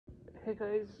Hey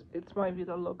guys, it's my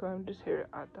Vida Loca. I'm just here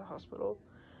at the hospital.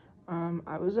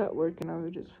 I was at work and I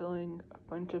was just feeling a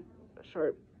bunch of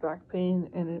sharp back pain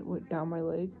and it went down my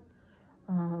leg.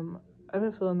 I've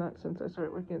been feeling that since I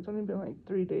started working. It's only been like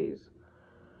 3 days.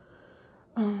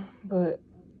 But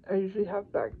I usually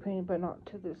have back pain, but not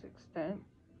to this extent.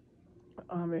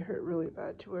 It hurt really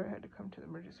bad to where I had to come to the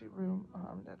emergency room.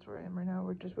 That's where I am right now.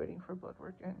 We're just waiting for blood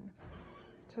work and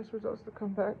test results to come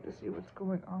back to see what's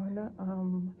going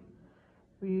on.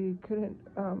 We couldn't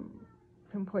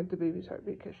pinpoint the baby's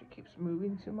heartbeat because she keeps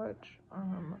moving too much.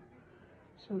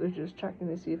 So they're just checking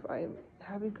to see if I'm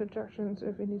having contractions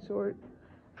of any sort.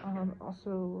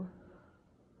 Also,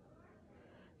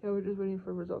 yeah, we're just waiting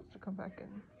for results to come back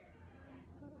in.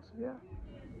 So yeah.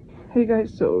 Hey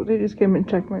guys, so they just came and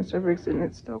checked my cervix and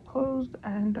it's still closed,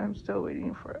 and I'm still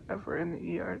waiting forever in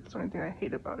the ER. It's the only thing I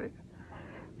hate about it.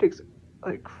 It takes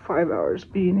like 5 hours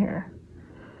being here.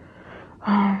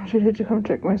 She did to come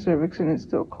check my cervix and it's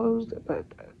still closed, but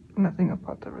nothing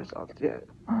about the results yet.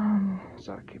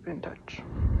 So I'll keep in touch.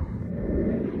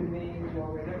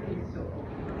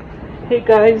 Hey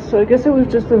guys, so I guess it was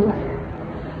just an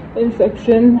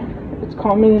infection. It's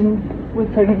common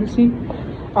with pregnancy.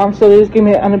 So they just gave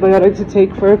me an antibiotic to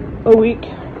take for a week.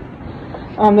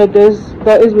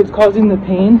 That is what's causing the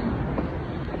pain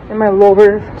in my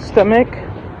lower stomach.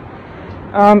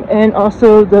 And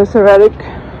also the sciatic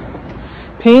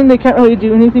pain. They can't really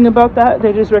do anything about that.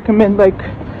 They just recommend like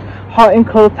hot and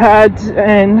cold pads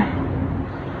and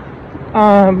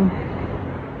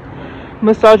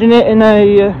massaging it in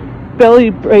a belly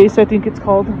brace, I think it's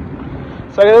called.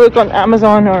 So I gotta look on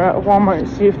Amazon or at Walmart and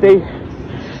see if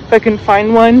I can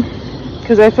find one,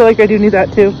 because I feel like I do need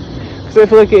that too, because I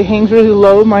feel like it hangs really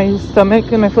low, my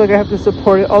stomach, and I feel like I have to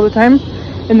support it all the time,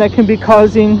 and that can be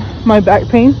causing my back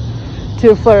pain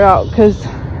to flare out because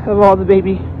of all the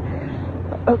baby.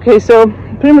 Okay, so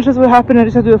pretty much that's what happened. I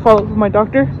just had to do a follow-up with my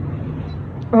doctor.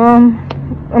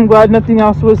 I'm glad nothing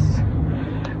else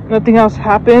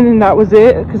happened, and that was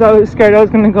it, because I was scared I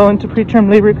was going to go into preterm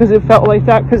labor, because it felt like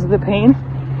that because of the pain.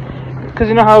 Because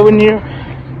you know how when you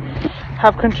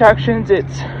have contractions,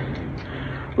 it's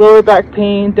lower back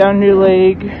pain, down your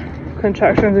leg,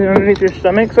 contractions underneath your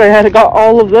stomach. So I had got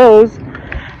all of those,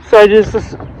 so I just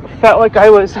felt like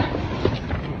I was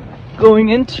going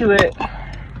into it.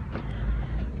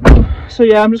 So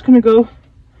yeah, I'm just gonna go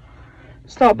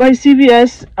stop by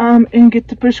CVS and get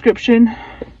the prescription.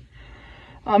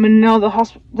 And now the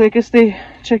hospital, I guess they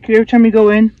check you every time you go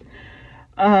in.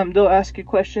 They'll ask you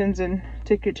questions and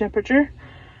take your temperature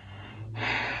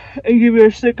and give you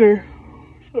a sticker.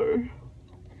 Sorry.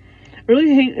 I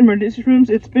really hate emergency rooms.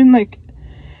 It's like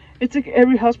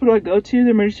every hospital I go to,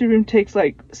 the emergency room takes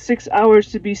like 6 hours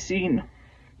to be seen.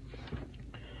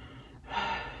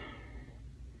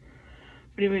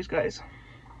 But anyways, guys,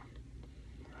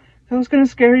 that was kind of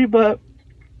scary, but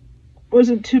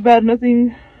wasn't too bad.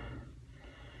 Nothing.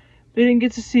 They didn't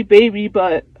get to see baby,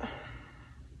 but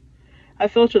I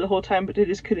felt her the whole time, but they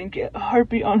just couldn't get a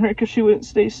heartbeat on her because she wouldn't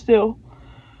stay still.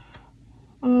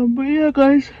 But yeah,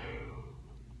 guys,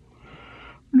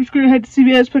 I'm just gonna head to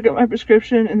CVS, pick up my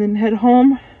prescription, and then head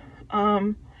home.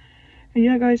 And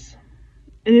yeah, guys,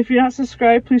 and if you're not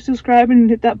subscribed, please subscribe and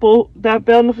hit that bell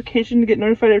notification to get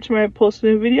notified every time I post a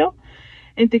new video.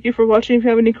 And thank you for watching. If you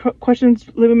have any questions,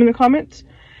 leave them in the comments,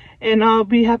 and I'll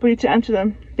be happy to answer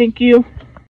them. Thank you.